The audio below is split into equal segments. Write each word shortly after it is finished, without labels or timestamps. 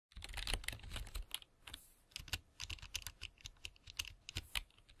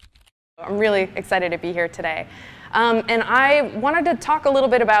I'm really excited to be here today. And I wanted to talk a little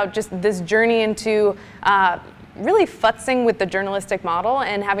bit about just this journey into really futzing with the journalistic model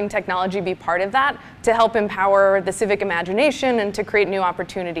and having technology be part of that to help empower the civic imagination and to create new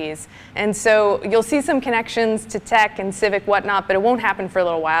opportunities. And so you'll see some connections to tech and civic whatnot, but it won't happen for a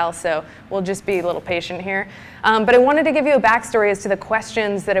little while, so we'll just be a little patient here. But I wanted to give you a backstory as to the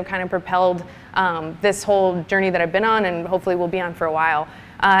questions that have kind of propelled this whole journey that I've been on and hopefully will be on for a while.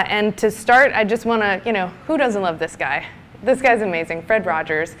 And to start, I just want to, who doesn't love this guy? This guy's amazing, Fred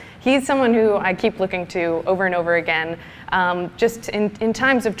Rogers. He's someone who I keep looking to over and over again, just in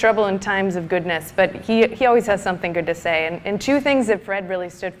times of trouble and times of goodness, but he always has something good to say. And two things that Fred really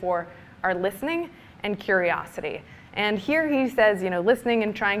stood for are listening and curiosity. And here he says, listening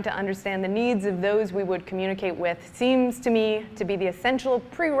and trying to understand the needs of those we would communicate with seems to me to be the essential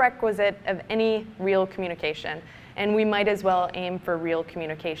prerequisite of any real communication. And we might as well aim for real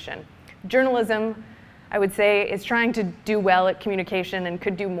communication. Journalism, I would say, is trying to do well at communication and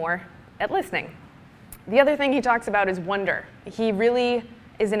could do more at listening. The other thing he talks about is wonder. He really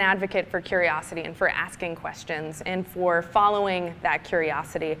is an advocate for curiosity and for asking questions and for following that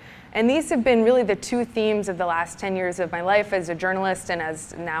curiosity. And these have been really the two themes of the last 10 years of my life as a journalist and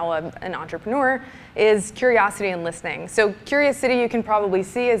as now an entrepreneur, is curiosity and listening. So Curiosity, you can probably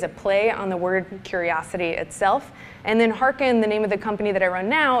see, is a play on the word curiosity itself. And then Hearken, the name of the company that I run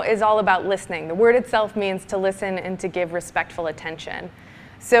now, is all about listening. The word itself means to listen and to give respectful attention.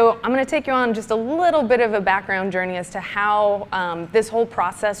 So I'm going to take you on just a little bit of a background journey as to how this whole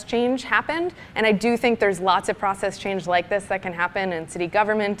process change happened. And I do think there's lots of process change like this that can happen in city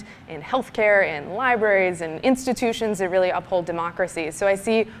government, in healthcare, in libraries, and institutions that really uphold democracy. So I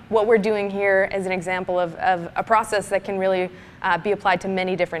see what we're doing here as an example of a process that can really be applied to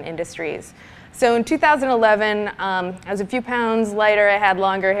many different industries. So in 2011, I was a few pounds lighter, I had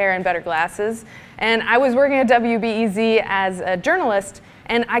longer hair and better glasses, and I was working at WBEZ as a journalist.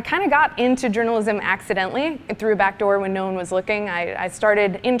 And I kind of got into journalism accidentally through a back door when no one was looking. I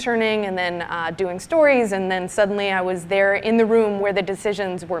started interning and then doing stories, and then suddenly I was there in the room where the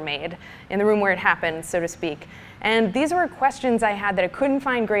decisions were made, in the room where it happened, so to speak. And these were questions I had that I couldn't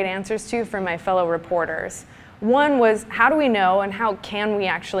find great answers to from my fellow reporters. One was, how do we know, and how can we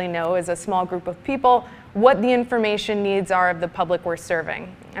actually know as a small group of people, what the information needs are of the public we're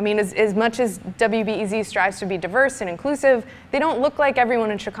serving? I mean, as much as WBEZ strives to be diverse and inclusive, they don't look like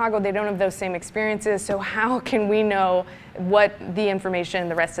everyone in Chicago. They don't have those same experiences. So how can we know what the information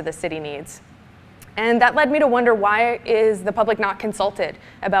the rest of the city needs? And that led me to wonder, why is the public not consulted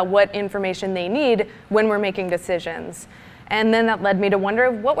about what information they need when we're making decisions? And then that led me to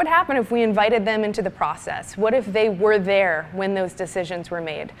wonder, what would happen if we invited them into the process? What if they were there when those decisions were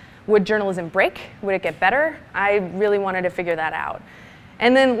made? Would journalism break? Would it get better? I really wanted to figure that out.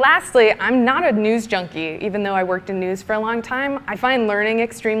 And then lastly, I'm not a news junkie, even though I worked in news for a long time. I find learning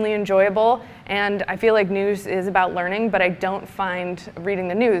extremely enjoyable, and I feel like news is about learning, but I don't find reading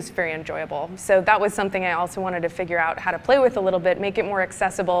the news very enjoyable. So that was something I also wanted to figure out how to play with a little bit, make it more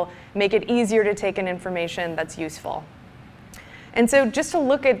accessible, make it easier to take in information that's useful. And so just to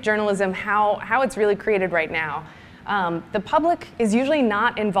look at journalism, how it's really created right now. The public is usually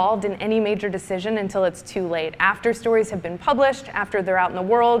not involved in any major decision until it's too late, after stories have been published, after they're out in the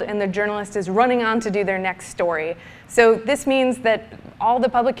world, and the journalist is running on to do their next story. So this means that all the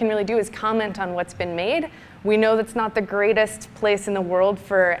public can really do is comment on what's been made. We know that's not the greatest place in the world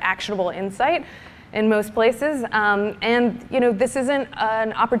for actionable insight in most places. And this isn't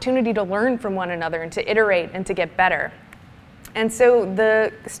an opportunity to learn from one another and to iterate and to get better. And so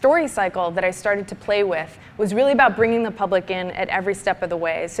the story cycle that I started to play with was really about bringing the public in at every step of the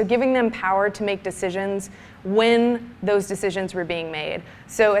way. So giving them power to make decisions when those decisions were being made.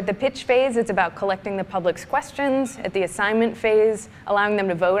 So at the pitch phase, it's about collecting the public's questions. At the assignment phase, allowing them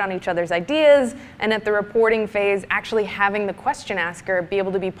to vote on each other's ideas. And at the reporting phase, actually having the question asker be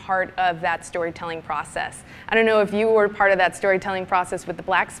able to be part of that storytelling process. I don't know if you were part of that storytelling process with the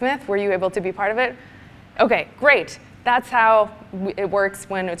blacksmith. Were you able to be part of it? Okay, great. That's how it works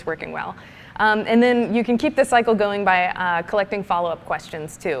when it's working well. And then you can keep the cycle going by collecting follow-up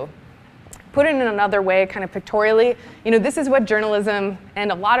questions too. Put it in another way, kind of pictorially, this is what journalism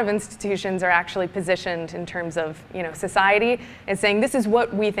and a lot of institutions are actually positioned in terms of society, is saying this is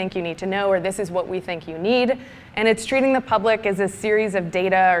what we think you need to know, or this is what we think you need. And it's treating the public as a series of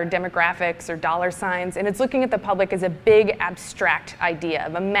data or demographics or dollar signs, and it's looking at the public as a big abstract idea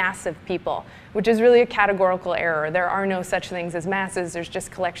of a mass of people, which is really a categorical error. There are no such things as masses, there's just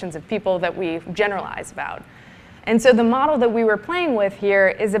collections of people that we generalize about. And so the model that we were playing with here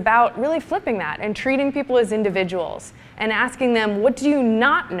is about really flipping that and treating people as individuals and asking them, what do you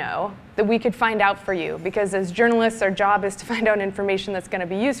not know that we could find out for you? Because as journalists, our job is to find out information that's going to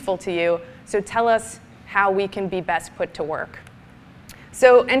be useful to you. So tell us how we can be best put to work.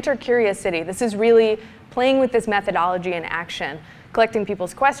 So enter curiosity. This is really playing with this methodology in action, collecting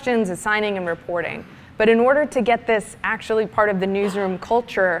people's questions, assigning and reporting. But in order to get this actually part of the newsroom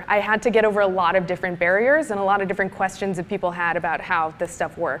culture, I had to get over a lot of different barriers and a lot of different questions that people had about how this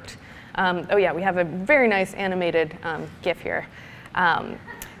stuff worked. Oh yeah, we have a very nice animated GIF here.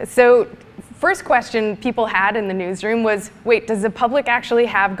 So first question people had in the newsroom was, wait, does the public actually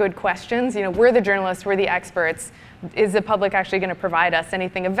have good questions? You know, we're the journalists, we're the experts. Is the public actually going to provide us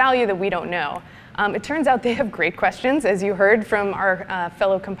anything of value that we don't know? It turns out they have great questions, as you heard from our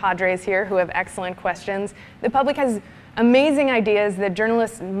fellow compadres here who have excellent questions. The public has amazing ideas that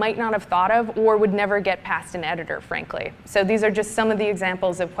journalists might not have thought of or would never get past an editor, frankly. So these are just some of the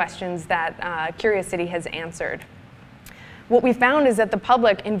examples of questions that Curiosity has answered. What we found is that the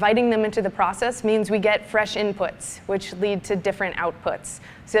public, inviting them into the process means we get fresh inputs, which lead to different outputs.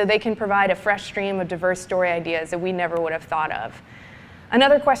 So they can provide a fresh stream of diverse story ideas that we never would have thought of.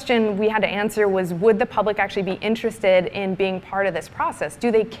 Another question we had to answer was, would the public actually be interested in being part of this process?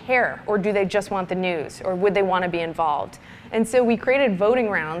 Do they care, or do they just want the news, or would they want to be involved? And so we created voting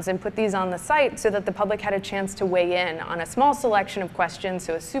rounds and put these on the site so that the public had a chance to weigh in on a small selection of questions,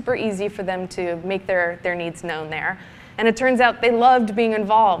 so it was super easy for them to make their needs known there. And it turns out they loved being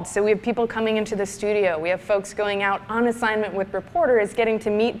involved. So we have people coming into the studio. We have folks going out on assignment with reporters, getting to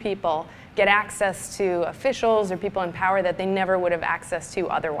meet people, get access to officials or people in power that they never would have access to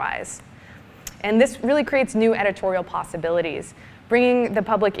otherwise. And this really creates new editorial possibilities. Bringing the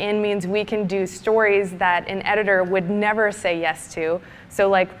public in means we can do stories that an editor would never say yes to. So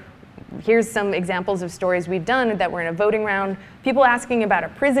like, here's some examples of stories we've done that were in a voting round. People asking about a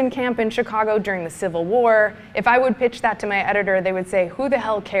prison camp in Chicago during the Civil War. If I would pitch that to my editor, they would say, who the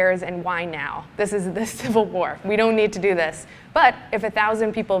hell cares and why now? This is the Civil War. We don't need to do this. But if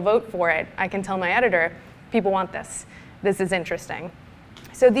 1,000 people vote for it, I can tell my editor, people want this. This is interesting.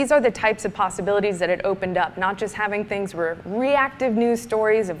 So these are the types of possibilities that it opened up, not just having things were reactive news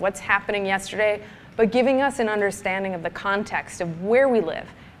stories of what's happening yesterday, but giving us an understanding of the context of where we live,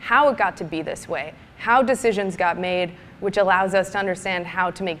 how it got to be this way, how decisions got made, which allows us to understand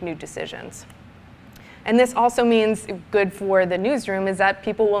how to make new decisions. And this also means good for the newsroom is that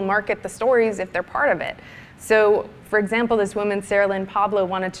people will market the stories if they're part of it. So for example, this woman, Sarah Lynn Pablo,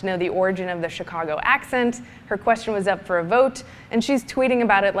 wanted to know the origin of the Chicago accent. Her question was up for a vote, and she's tweeting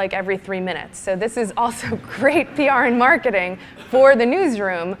about it like every 3 minutes. So this is also great PR and marketing for the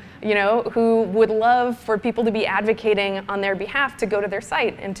newsroom, you know, who would love for people to be advocating on their behalf to go to their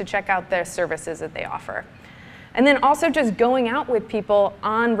site and to check out the services that they offer. And then also just going out with people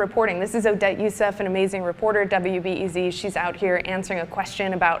on reporting. This is Odette Youssef, an amazing reporter at WBEZ. She's out here answering a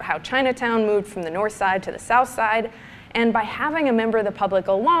question about how Chinatown moved from the north side to the south side. And by having a member of the public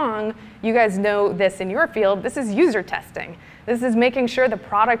along, you guys know this in your field, this is user testing. This is making sure the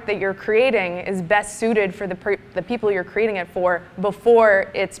product that you're creating is best suited for the people you're creating it for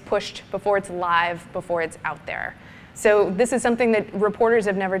before it's pushed, before it's live, before it's out there. So this is something that reporters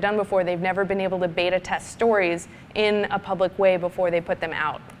have never done before. They've never been able to beta test stories in a public way before they put them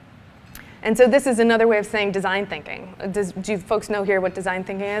out. And so this is another way of saying design thinking. Do you folks know here what design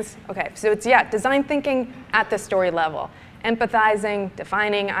thinking is? Okay, so it's, yeah, design thinking at the story level. Empathizing,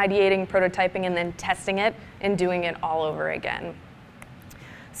 defining, ideating, prototyping, and then testing it and doing it all over again.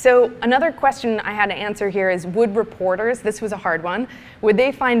 So another question I had to answer here is, would reporters, this was a hard one, would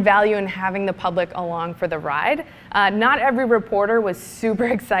they find value in having the public along for the ride? Not every reporter was super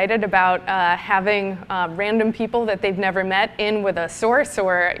excited about having random people that they've never met in with a source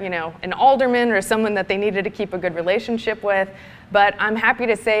or, you know, an alderman or someone that they needed to keep a good relationship with. But I'm happy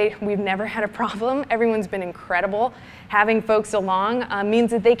to say we've never had a problem. Everyone's been incredible. Having folks along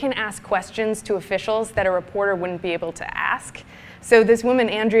means that they can ask questions to officials that a reporter wouldn't be able to ask. So this woman,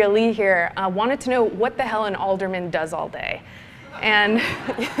 Andrea Lee here, wanted to know what the hell an alderman does all day. And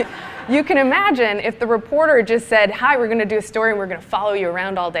you can imagine if the reporter just said, hi, we're going to do a story and we're going to follow you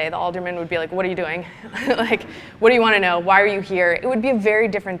around all day, the alderman would be like, what are you doing? Like, what do you want to know? Why are you here? It would be a very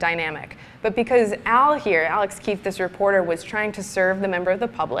different dynamic. But because Al here, Alex Keefe, this reporter, was trying to serve the member of the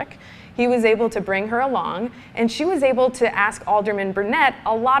public, he was able to bring her along, and she was able to ask Alderman Burnett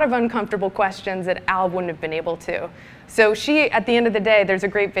a lot of uncomfortable questions that Al wouldn't have been able to. So she, at the end of the day, there's a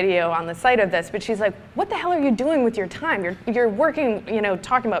great video on the site of this, but she's like, what the hell are you doing with your time? You're working, you know,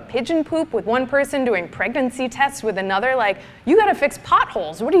 talking about pigeon poop with one person, doing pregnancy tests with another. Like, you gotta fix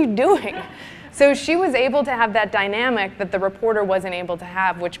potholes. What are you doing? So she was able to have that dynamic that the reporter wasn't able to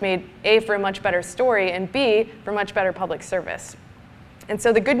have, which made A, for a much better story, and B, for much better public service. And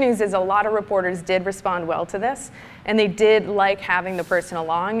so the good news is a lot of reporters did respond well to this, and they did like having the person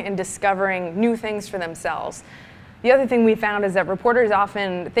along and discovering new things for themselves. The other thing we found is that reporters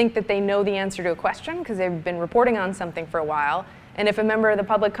often think that they know the answer to a question because they've been reporting on something for a while. And if a member of the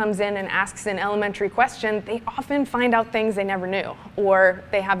public comes in and asks an elementary question, they often find out things they never knew, or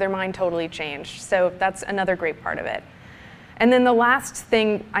they have their mind totally changed. So that's another great part of it. And then the last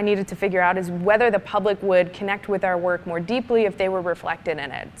thing I needed to figure out is whether the public would connect with our work more deeply if they were reflected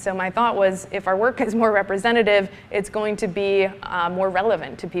in it. So my thought was, if our work is more representative, it's going to be more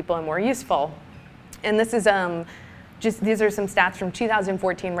relevant to people and more useful. And this is these are some stats from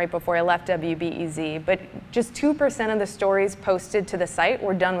 2014, right before I left WBEZ, but just 2% of the stories posted to the site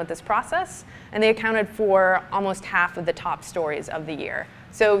were done with this process, and they accounted for almost half of the top stories of the year.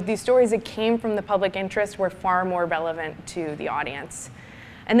 So these stories that came from the public interest were far more relevant to the audience.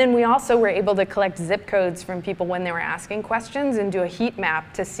 And then we also were able to collect zip codes from people when they were asking questions and do a heat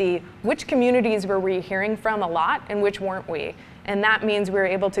map to see which communities were we hearing from a lot and which weren't we. And that means we were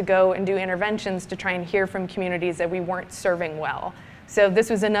able to go and do interventions to try and hear from communities that we weren't serving well. So this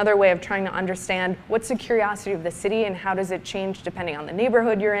was another way of trying to understand what's the curiosity of the city and how does it change depending on the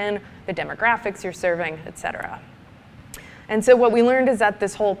neighborhood you're in, the demographics you're serving, et cetera. And so what we learned is that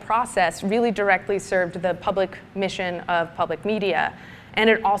this whole process really directly served the public mission of public media, and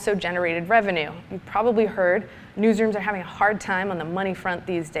it also generated revenue. You've probably heard newsrooms are having a hard time on the money front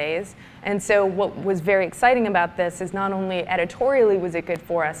these days. And so what was very exciting about this is not only editorially was it good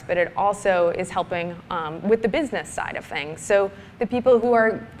for us, but it also is helping with the business side of things. So the people who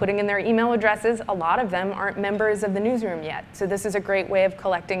are putting in their email addresses, a lot of them aren't members of the newsroom yet. So this is a great way of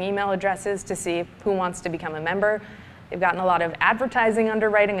collecting email addresses to see who wants to become a member. They've gotten a lot of advertising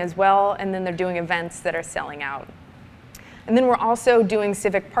underwriting as well, and then they're doing events that are selling out. And then we're also doing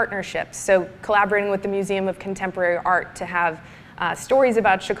civic partnerships, so collaborating with the Museum of Contemporary Art to have stories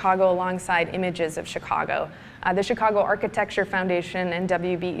about Chicago alongside images of Chicago. The Chicago Architecture Foundation and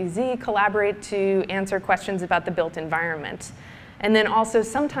WBEZ collaborate to answer questions about the built environment. And then also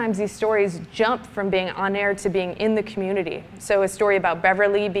sometimes these stories jump from being on air to being in the community. So a story about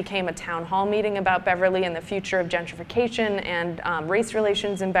Beverly became a town hall meeting about Beverly and the future of gentrification and race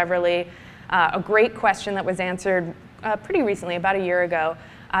relations in Beverly. A great question that was answered pretty recently, about a year ago.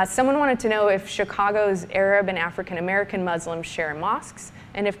 Someone wanted to know if Chicago's Arab and African American Muslims share mosques,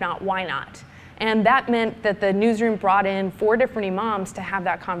 and if not, why not? And that meant that the newsroom brought in 4 different imams to have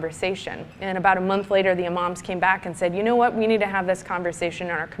that conversation. And about a month later, the imams came back and said, you know what, we need to have this conversation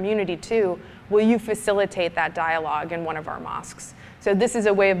in our community too. Will you facilitate that dialogue in one of our mosques? So this is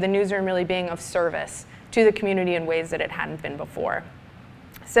a way of the newsroom really being of service to the community in ways that it hadn't been before.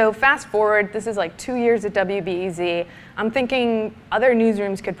 So fast forward, this is like 2 years at WBEZ. I'm thinking other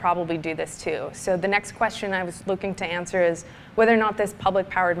newsrooms could probably do this too. So the next question I was looking to answer is whether or not this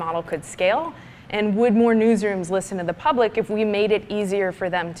public-powered model could scale, and would more newsrooms listen to the public if we made it easier for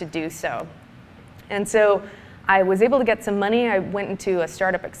them to do so? And so I was able to get some money. I went into a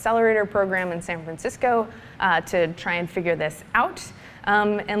startup accelerator program in San Francisco to try and figure this out,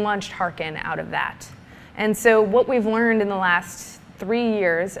 and launched Hearken out of that. And so what we've learned in the last 3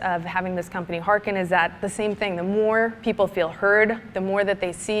 years of having this company, Hearken, is that the same thing. The more people feel heard, the more that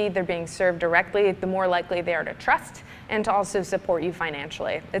they see they're being served directly, the more likely they are to trust and to also support you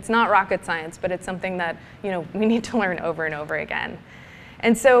financially. It's not rocket science, but it's something that we need to learn over and over again.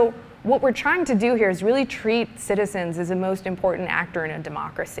 And so what we're trying to do here is really treat citizens as the most important actor in a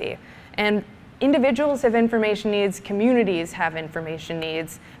democracy. And individuals have information needs, communities have information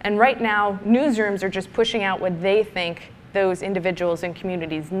needs, and right now newsrooms are just pushing out what they think those individuals and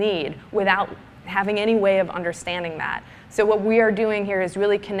communities need without having any way of understanding that. So what we are doing here is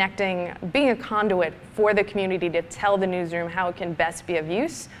really connecting, being a conduit for the community to tell the newsroom how it can best be of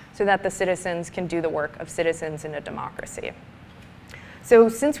use so that the citizens can do the work of citizens in a democracy. So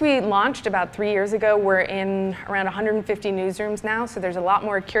since we launched about 3 years ago, we're in around 150 newsrooms now, so there's a lot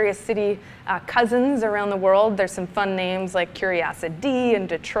more Curious City cousins around the world. There's some fun names like Curiosity in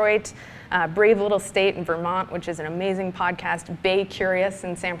Detroit, Brave Little State in Vermont, which is an amazing podcast, Bay Curious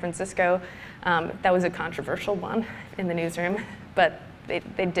in San Francisco. That was a controversial one in the newsroom, but they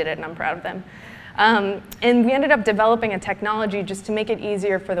did it and I'm proud of them. And we ended up developing a technology just to make it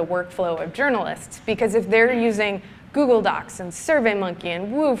easier for the workflow of journalists, because if they're using Google Docs and SurveyMonkey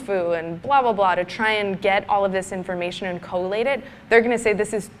and Wufoo and blah, blah, blah to try and get all of this information and collate it, they're going to say,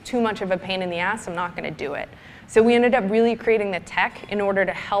 this is too much of a pain in the ass, I'm not going to do it. So we ended up really creating the tech in order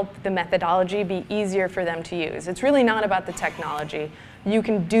to help the methodology be easier for them to use. It's really not about the technology. You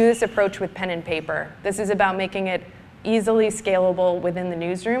can do this approach with pen and paper. This is about making it easily scalable within the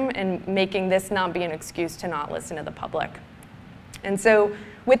newsroom and making this not be an excuse to not listen to the public. And so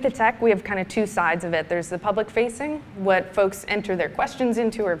with the tech, we have kind of two sides of it. There's the public facing, what folks enter their questions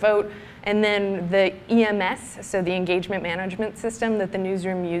into or vote, and then the EMS, so the engagement management system that the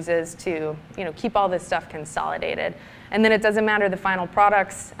newsroom uses to keep all this stuff consolidated. And then it doesn't matter the final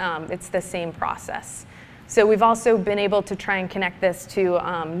products, it's the same process. So we've also been able to try and connect this to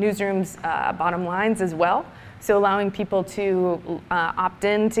newsrooms' bottom lines as well. So allowing people to opt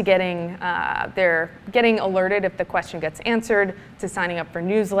in to getting alerted if the question gets answered, to signing up for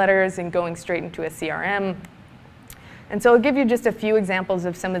newsletters and going straight into a CRM. And so I'll give you just a few examples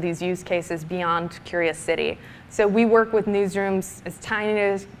of some of these use cases beyond Curious City. So we work with newsrooms as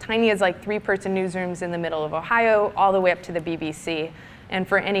tiny as like 3-person newsrooms in the middle of Ohio, all the way up to the BBC, and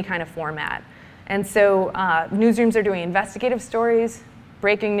for any kind of format. And so newsrooms are doing investigative stories,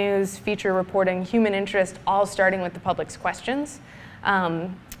 breaking news, feature reporting, human interest, all starting with the public's questions.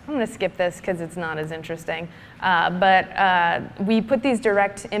 I'm going to skip this because it's not as interesting. But we put these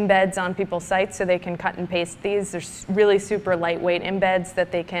direct embeds on people's sites so they can cut and paste these. They're really super lightweight embeds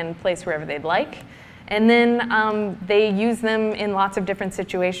that they can place wherever they'd like. And then they use them in lots of different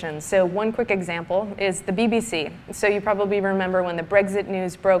situations. So one quick example is the BBC. So you probably remember when the Brexit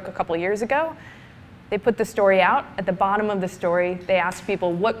news broke a couple years ago. They put the story out. At the bottom of the story, they asked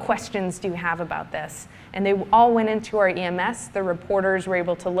people, what questions do you have about this? And they all went into our EMS. The reporters were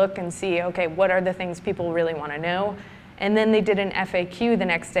able to look and see, okay, what are the things people really want to know? And then they did an FAQ the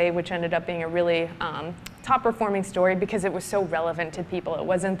next day, which ended up being a really top-performing story because it was so relevant to people. It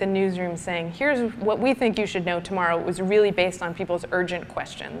wasn't the newsroom saying, here's what we think you should know tomorrow. It was really based on people's urgent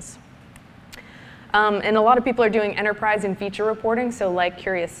questions. And a lot of people are doing enterprise and feature reporting, so like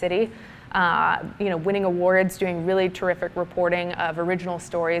Curious City. Winning awards, doing really terrific reporting of original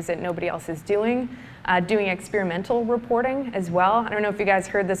stories that nobody else is doing, doing experimental reporting as well. I don't know if you guys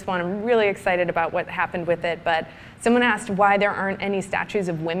heard this one. I'm really excited about what happened with it, but someone asked why there aren't any statues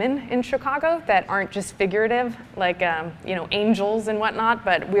of women in Chicago that aren't just figurative, like angels and whatnot,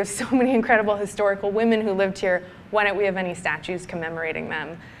 but we have so many incredible historical women who lived here. Why don't we have any statues commemorating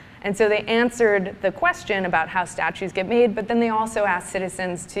them? And so they answered the question about how statues get made, but then they also asked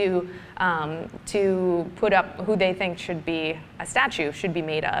citizens to put up who they think a statue should be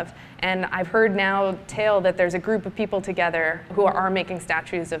made of. And I've heard now tale that there's a group of people together who are making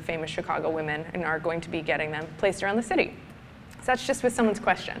statues of famous Chicago women and are going to be getting them placed around the city. So that's just with someone's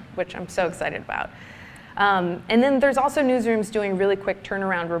question, which I'm so excited about. And then there's also newsrooms doing really quick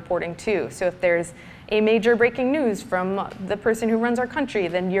turnaround reporting too. So if there's a major breaking news from the person who runs our country,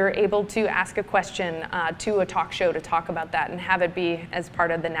 then you're able to ask a question to a talk show to talk about that and have it be as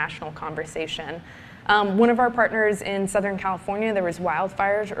part of the national conversation. One of our partners in Southern California, there was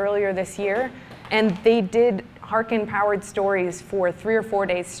wildfires earlier this year, and they did Hearken-powered stories for 3 or 4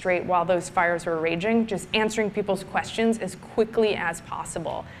 days straight while those fires were raging, just answering people's questions as quickly as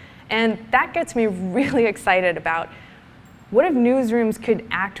possible. And that gets me really excited about what if newsrooms could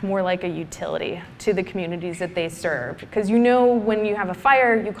act more like a utility to the communities that they serve? Because when you have a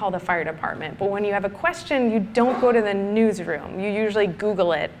fire, you call the fire department. But when you have a question, you don't go to the newsroom. You usually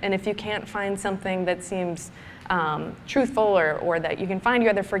Google it. And if you can't find something that seems truthful or that you can find, you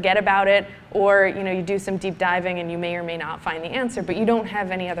either forget about it or you do some deep diving and you may or may not find the answer, but you don't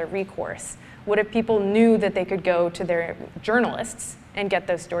have any other recourse. What if people knew that they could go to their journalists and get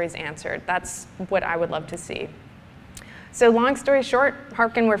those stories answered? That's what I would love to see. So long story short,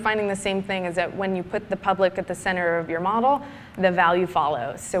 Hearken, we're finding the same thing, is that when you put the public at the center of your model, the value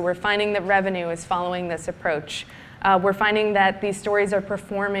follows. So we're finding that revenue is following this approach. We're finding that these stories are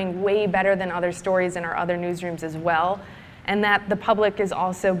performing way better than other stories in our other newsrooms as well, and that the public is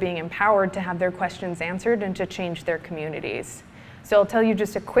also being empowered to have their questions answered and to change their communities. So I'll tell you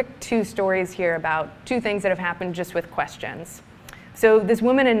just a quick 2 stories here about 2 things that have happened just with questions. So this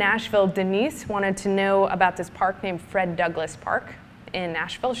woman in Nashville, Denise, wanted to know about this park named Fred Douglass Park in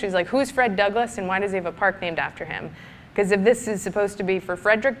Nashville. She's like, who's Fred Douglass and why does he have a park named after him? Because if this is supposed to be for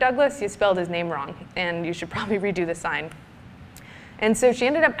Frederick Douglass, you spelled his name wrong and you should probably redo the sign. And so she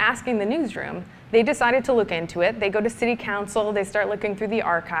ended up asking the newsroom. They decided to look into it. They go to city council, they start looking through the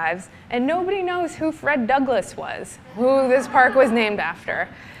archives, and nobody knows who Fred Douglass was, who this park was named after.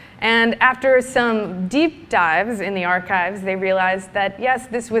 And after some deep dives in the archives, they realized that, yes,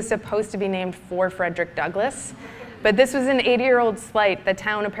 this was supposed to be named for Frederick Douglass, But this was an 80-year-old slight. The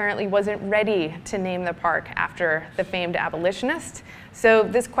town apparently wasn't ready to name the park after the famed abolitionist. So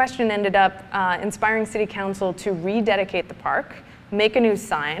this question ended up inspiring City Council to rededicate the park, make a new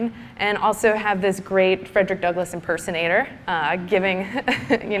sign, and also have this great Frederick Douglass impersonator dedicating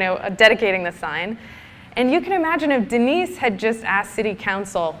the sign. And you can imagine if Denise had just asked City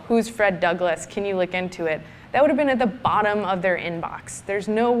Council, who's Fred Douglass, can you look into it? That would have been at the bottom of their inbox. There's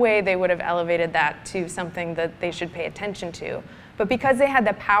no way they would have elevated that to something that they should pay attention to. But because they had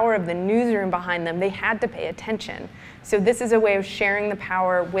the power of the newsroom behind them, they had to pay attention. So this is a way of sharing the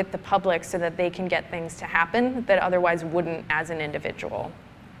power with the public so that they can get things to happen that otherwise wouldn't as an individual.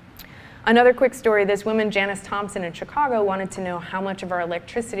 Another quick story, this woman, Janice Thompson in Chicago, wanted to know how much of our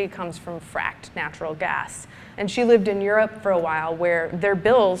electricity comes from fracked natural gas. And she lived in Europe for a while where their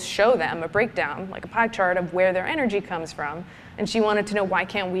bills show them a breakdown, like a pie chart of where their energy comes from. And she wanted to know, why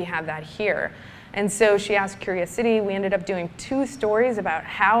can't we have that here? And so she asked Curious City. We ended up doing 2 stories about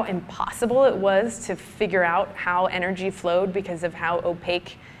how impossible it was to figure out how energy flowed because of how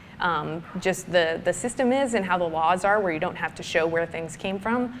opaque just the system is and how the laws are, where you don't have to show where things came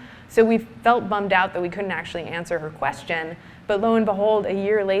from. So we felt bummed out that we couldn't actually answer her question. But lo and behold, a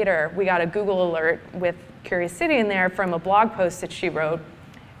year later, we got a Google alert with Curious City in there from a blog post that she wrote,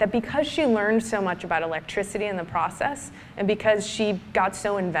 that because she learned so much about electricity in the process, and because she got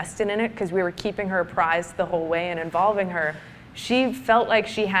so invested in it, because we were keeping her apprised the whole way and involving her, she felt like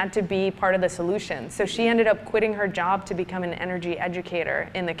she had to be part of the solution. So she ended up quitting her job to become an energy educator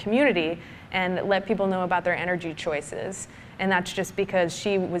in the community and let people know about their energy choices. And that's just because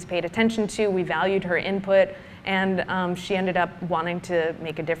she was paid attention to, we valued her input, and she ended up wanting to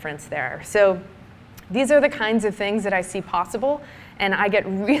make a difference there. So these are the kinds of things that I see possible, and I get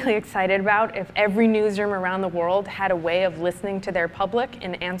really excited about if every newsroom around the world had a way of listening to their public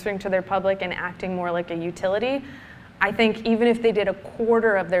and answering to their public and acting more like a utility. I think even if they did a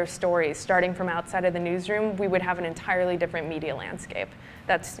quarter of their stories starting from outside of the newsroom, we would have an entirely different media landscape.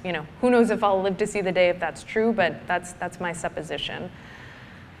 That's, who knows if I'll live to see the day if that's true, but that's my supposition.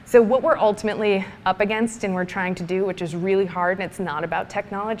 So what we're ultimately up against and we're trying to do, which is really hard, and it's not about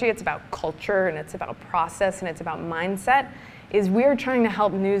technology, it's about culture, and it's about process, and it's about mindset, is we're trying to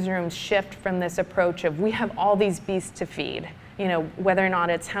help newsrooms shift from this approach of we have all these beasts to feed. Whether or not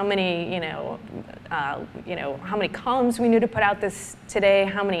it's how many, how many columns we need to put out this today,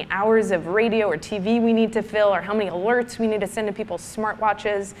 how many hours of radio or TV we need to fill, or how many alerts we need to send to people's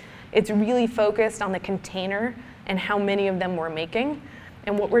smartwatches. It's really focused on the container and how many of them we're making.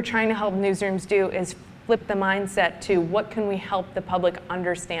 And what we're trying to help newsrooms do is flip the mindset to what can we help the public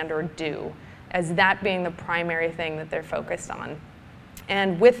understand or do, as that being the primary thing that they're focused on.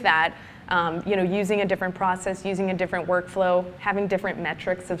 And with that, using a different process, using a different workflow, having different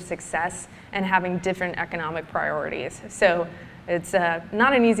metrics of success, and having different economic priorities. So it's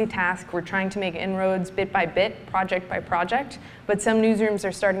not an easy task. We're trying to make inroads bit by bit, project by project, but some newsrooms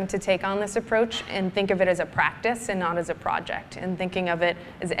are starting to take on this approach and think of it as a practice and not as a project, and thinking of it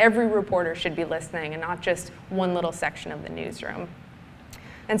as every reporter should be listening and not just one little section of the newsroom.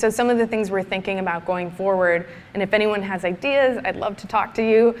 And so some of the things we're thinking about going forward, and if anyone has ideas, I'd love to talk to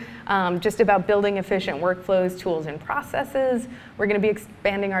you, just about building efficient workflows, tools, and processes. We're going to be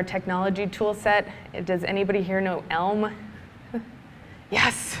expanding our technology tool set. Does anybody here know Elm?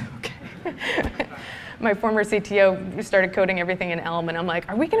 Yes, okay. My former CTO started coding everything in Elm, and I'm like,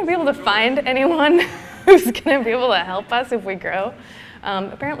 are we going to be able to find anyone who's going to be able to help us if we grow?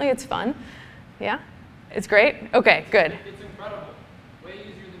 Apparently it's fun. Yeah? It's great? Okay, good. It's incredible. Way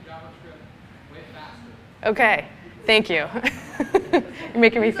easier than JavaScript, way faster. Okay, thank you. You're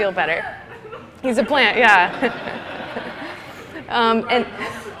making me feel better. He's a plant, yeah. And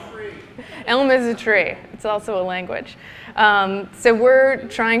Elm is a tree. It's also a language. So we're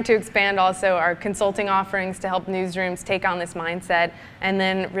trying to expand also our consulting offerings to help newsrooms take on this mindset, and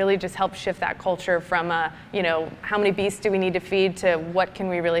then really just help shift that culture from, how many beasts do we need to feed to what can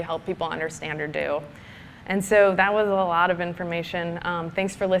we really help people understand or do. And so that was a lot of information.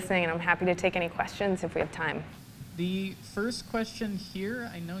 Thanks for listening, and I'm happy to take any questions if we have time. The first question here,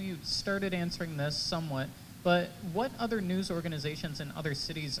 I know you started answering this somewhat, but what other news organizations in other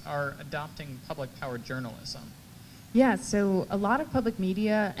cities are adopting public-powered journalism? Yeah, so a lot of public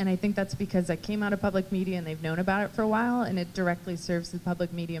media, and I think that's because I came out of public media and they've known about it for a while, and it directly serves the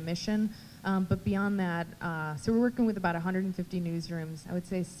public media mission. But beyond that, so we're working with about 150 newsrooms. I would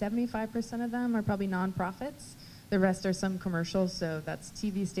say 75% of them are probably nonprofits. The rest are some commercials, so that's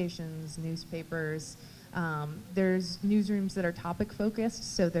TV stations, newspapers, There's newsrooms that are topic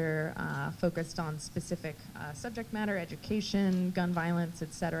focused, so they're focused on specific subject matter, education, gun violence,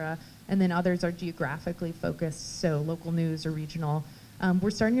 etc. And then others are geographically focused, so local news or regional.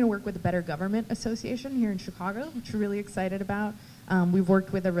 We're starting to work with the Better Government Association here in Chicago, which we're really excited about. We've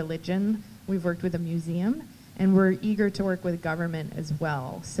worked with a religion, we've worked with a museum, and we're eager to work with government as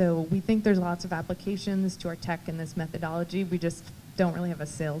well. So we think there's lots of applications to our tech and this methodology. We just don't really have a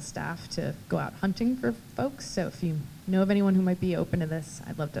sales staff to go out hunting for folks. So if you know of anyone who might be open to this,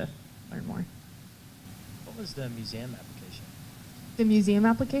 I'd love to learn more. What was the museum application? The museum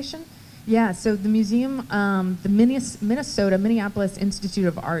application? Yeah, so the museum, the Minneapolis Institute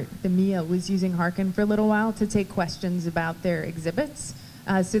of Art, the MIA, was using Hearken for a little while to take questions about their exhibits.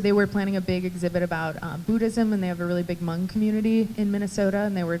 So they were planning a big exhibit about Buddhism, and they have a really big Hmong community in Minnesota,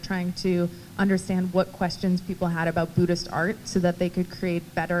 and they were trying to understand what questions people had about Buddhist art so that they could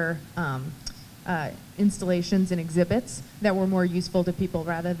create better installations and exhibits that were more useful to people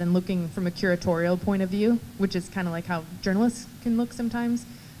rather than looking from a curatorial point of view, which is kind of like how journalists can look sometimes.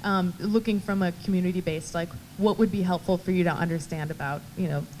 Looking from a community-based, like what would be helpful for you to understand about, you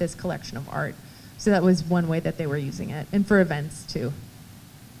know, this collection of art. So that was one way that they were using it, and for events too.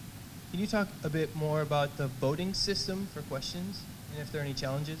 Can you talk a bit more about the voting system for questions and if there are any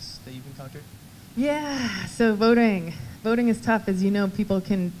challenges that you've encountered? Yeah, so voting. Voting is tough. As you know, people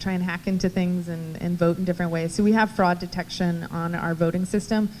can try and hack into things and vote in different ways. So we have fraud detection on our voting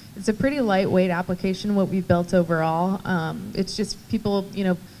system. It's a pretty lightweight application, what we've built overall. It's just people, you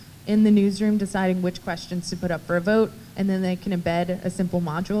know, in the newsroom deciding which questions to put up for a vote, and then they can embed a simple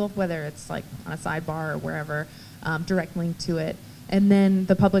module, whether it's like on a sidebar or wherever, direct link to it. And then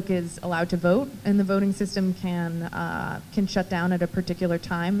the public is allowed to vote, and the voting system can shut down at a particular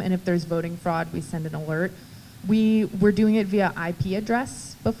time. And if there's voting fraud, we send an alert. We were doing it via IP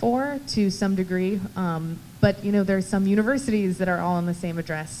address before to some degree, but you know there's some universities that are all on the same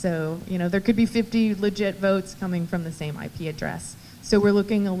address. So you know there could be 50 legit votes coming from the same IP address. So we're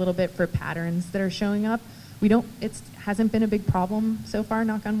looking a little bit for patterns that are showing up. It hasn't been a big problem so far,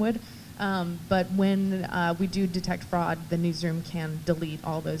 knock on wood. But when we do detect fraud, the newsroom can delete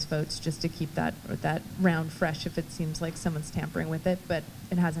all those votes just to keep that round fresh if it seems like someone's tampering with it, but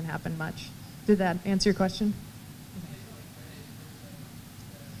it hasn't happened much. Did that answer your question?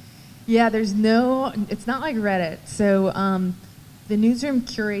 Yeah, it's not like Reddit. So the newsroom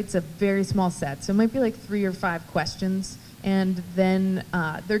curates a very small set. So it might be like 3 or 5 questions. And then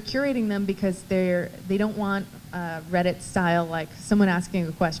they're curating them because they don't want Reddit style, like someone asking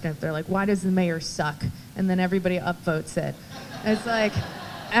a question, if they're like, why does the mayor suck? And then everybody upvotes it. It's like,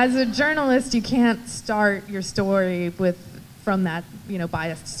 as a journalist, you can't start your story from that, you know,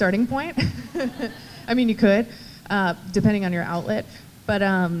 biased starting point. I mean, you could, depending on your outlet. But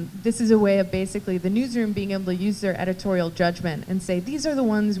this is a way of basically the newsroom being able to use their editorial judgment and say, these are the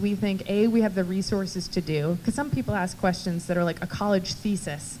ones we think, A, we have the resources to do. Because some people ask questions that are like a college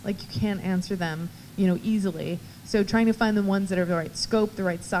thesis. Like, you can't answer them, you know, easily. So trying to find the ones that are the right scope, the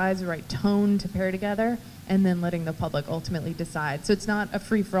right size, the right tone to pair together, and then letting the public ultimately decide. So it's not a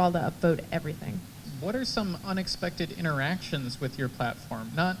free-for-all to upvote everything. What are some unexpected interactions with your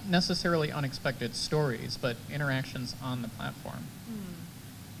platform? Not necessarily unexpected stories, but interactions on the platform.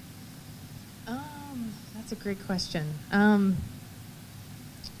 That's a great question. I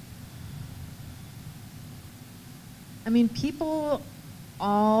mean, people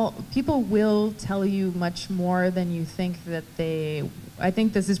will tell you much more than you think that I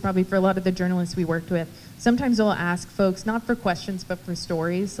think this is probably for a lot of the journalists we worked with. Sometimes they'll ask folks, not for questions, but for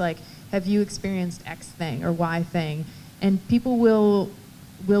stories, like, have you experienced X thing or Y thing? And people will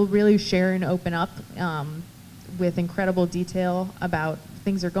really share and open up with incredible detail about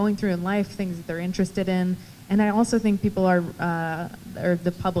things they're going through in life, things that they're interested in. And I also think people or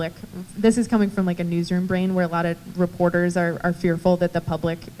the public, this is coming from like a newsroom brain where a lot of reporters are fearful that the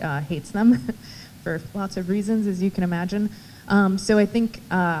public hates them for lots of reasons, as you can imagine. So I think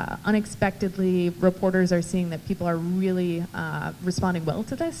unexpectedly, reporters are seeing that people are really responding well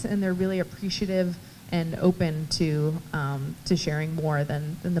to this, and they're really appreciative and open to sharing more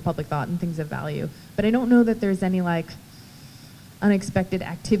than the public thought and things of value. But I don't know that there's any like unexpected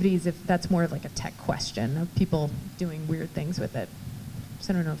activities, if that's more of like a tech question of people doing weird things with it.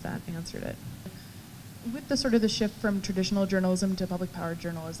 So I don't know if that answered it. With the sort of the shift from traditional journalism to public power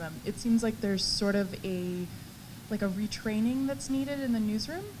journalism, it seems like there's sort of a retraining that's needed in the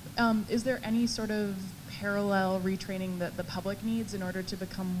newsroom. Is there any sort of parallel retraining that the public needs in order to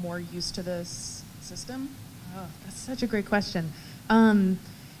become more used to this system? Oh, that's such a great question.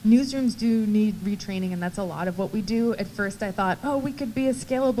 newsrooms do need retraining, and that's a lot of what we do. At first I thought, oh, we could be a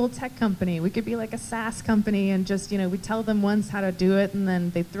scalable tech company. We could be like a SaaS company and just, we tell them once how to do it and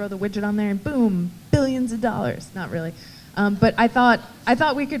then they throw the widget on there and boom, billions of dollars. Not really. But I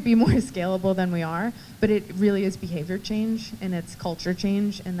thought we could be more scalable than we are, but it really is behavior change and it's culture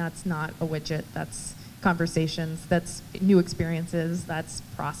change, and that's not a widget, that's conversations, that's new experiences, that's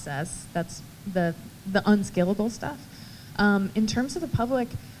process, that's the unscalable stuff. In terms of the public,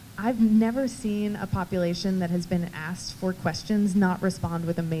 I've never seen a population that has been asked for questions not respond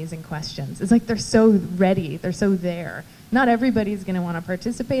with amazing questions. It's like they're so ready, they're so there. Not everybody's going to want to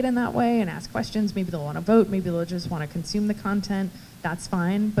participate in that way and ask questions. Maybe they'll want to vote, maybe they'll just want to consume the content. That's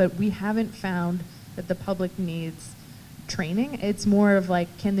fine, but we haven't found that the public needs training. It's more of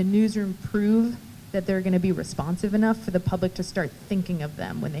like, can the newsroom prove that they're going to be responsive enough for the public to start thinking of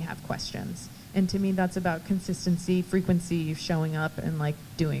them when they have questions? And to me, that's about consistency, frequency, showing up, and like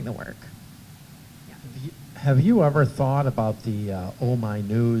doing the work. Yeah. Have you ever thought about the Oh My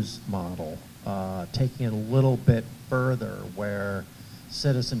News model, taking it a little bit further, where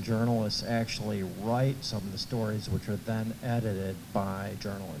citizen journalists actually write some of the stories which are then edited by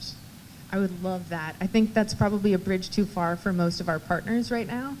journalists? I would love that. I think that's probably a bridge too far for most of our partners right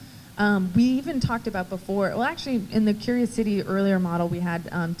now. We even talked about before, well actually in the Curious City earlier model we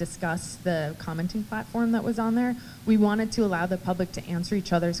had discussed the commenting platform that was on there. We wanted to allow the public to answer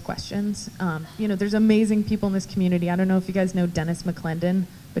each other's questions. There's amazing people in this community. I don't know if you guys know Dennis McClendon,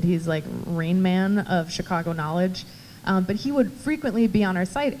 but he's like Rain Man of Chicago Knowledge. But he would frequently be on our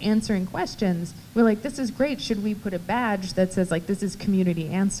site answering questions. We're like, this is great, should we put a badge that says like, this is community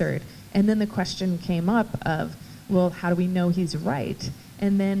answered? And then the question came up of, well, how do we know he's right?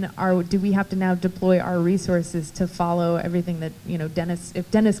 And then do we have to now deploy our resources to follow everything that, Dennis,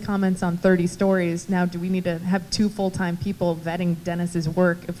 if Dennis comments on 30 stories, now do we need to have 2 full-time people vetting Dennis's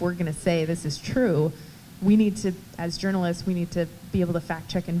work if we're gonna say this is true? We need to, as journalists, we need to be able to fact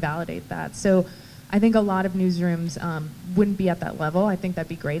check and validate that. So I think a lot of newsrooms wouldn't be at that level. I think that'd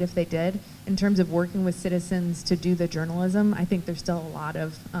be great if they did. In terms of working with citizens to do the journalism, I think there's still a lot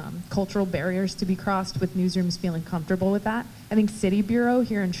of cultural barriers to be crossed with newsrooms feeling comfortable with that. I think City Bureau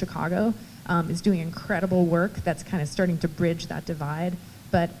here in Chicago is doing incredible work that's kind of starting to bridge that divide.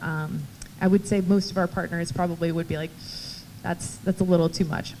 But I would say most of our partners probably would be like, that's a little too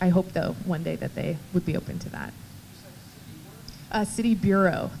much. I hope though one day that they would be open to that. City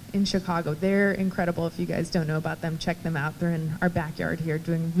Bureau in Chicago. They're incredible. If you guys don't know about them, check them out. They're in our backyard here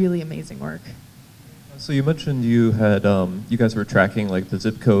doing really amazing work. So you mentioned you had, you guys were tracking like the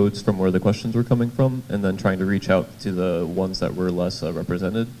zip codes from where the questions were coming from and then trying to reach out to the ones that were less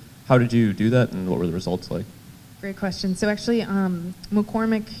represented. How did you do that and what were the results like? Great question. So actually,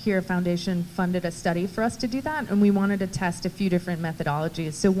 McCormick here Foundation funded a study for us to do that, and we wanted to test a few different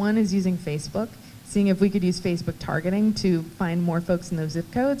methodologies. So one is using Facebook, seeing if we could use Facebook targeting to find more folks in those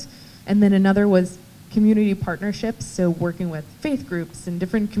zip codes. And then another was community partnerships, so working with faith groups and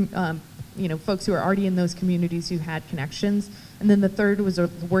different folks who are already in those communities who had connections. And then the third was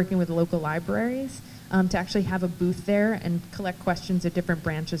working with local libraries to actually have a booth there and collect questions at different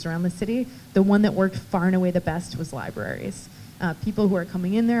branches around the city. The one that worked far and away the best was libraries. People who are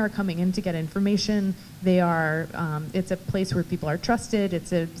coming in there are coming in to get information. They are, it's a place where people are trusted.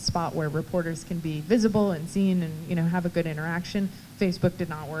 It's a spot where reporters can be visible and seen and have a good interaction. Facebook did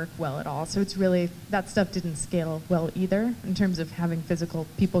not work well at all. So it's really, that stuff didn't scale well either in terms of having physical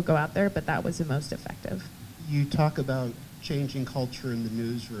people go out there, but that was the most effective. You talk about changing culture in the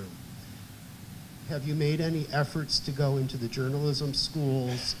newsroom. Have you made any efforts to go into the journalism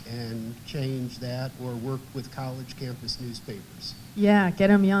schools and change that or work with college campus newspapers? Yeah, get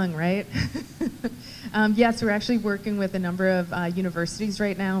them young, right? Yes, we're actually working with a number of universities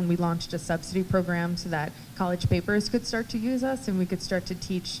right now, and we launched a subsidy program so that college papers could start to use us and we could start to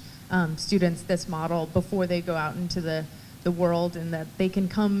teach students this model before they go out into the world, and that they can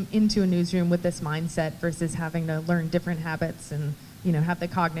come into a newsroom with this mindset versus having to learn different habits and have the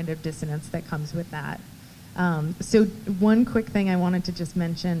cognitive dissonance that comes with that. So one quick thing I wanted to just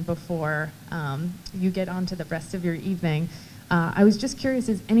mention before you get on to the rest of your evening. I was just curious,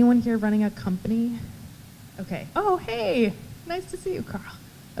 is anyone here running a company? Okay. Oh, hey, nice to see you, Carl.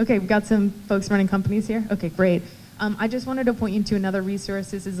 Okay, we've got some folks running companies here. Okay, great. I just wanted to point you to another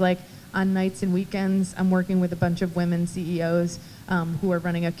resource. This is like on nights and weekends, I'm working with a bunch of women CEOs who are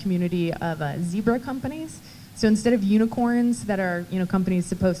running a community of zebra companies. So instead of unicorns that are companies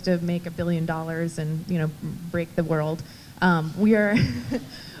supposed to make $1 billion and break the world, We are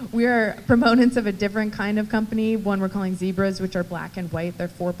we are proponents of a different kind of company, one we're calling Zebras, which are black and white. They're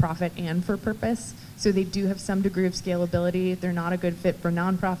for-profit and for purpose. So they do have some degree of scalability. They're not a good fit for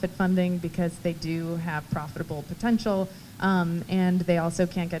nonprofit funding because they do have profitable potential. And they also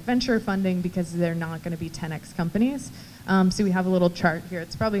can't get venture funding because they're not going to be 10x companies. So we have a little chart here.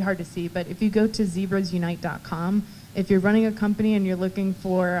 It's probably hard to see, but if you go to zebrasunite.com, if you're running a company and you're looking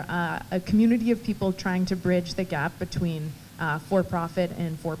for a community of people trying to bridge the gap between for-profit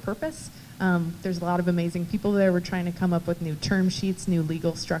and for-purpose, there's a lot of amazing people there. We're trying to come up with new term sheets, new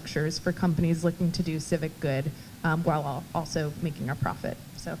legal structures for companies looking to do civic good while also making a profit.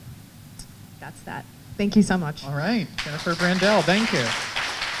 So that's that. Thank you so much. All right, Jennifer Brandel, thank you.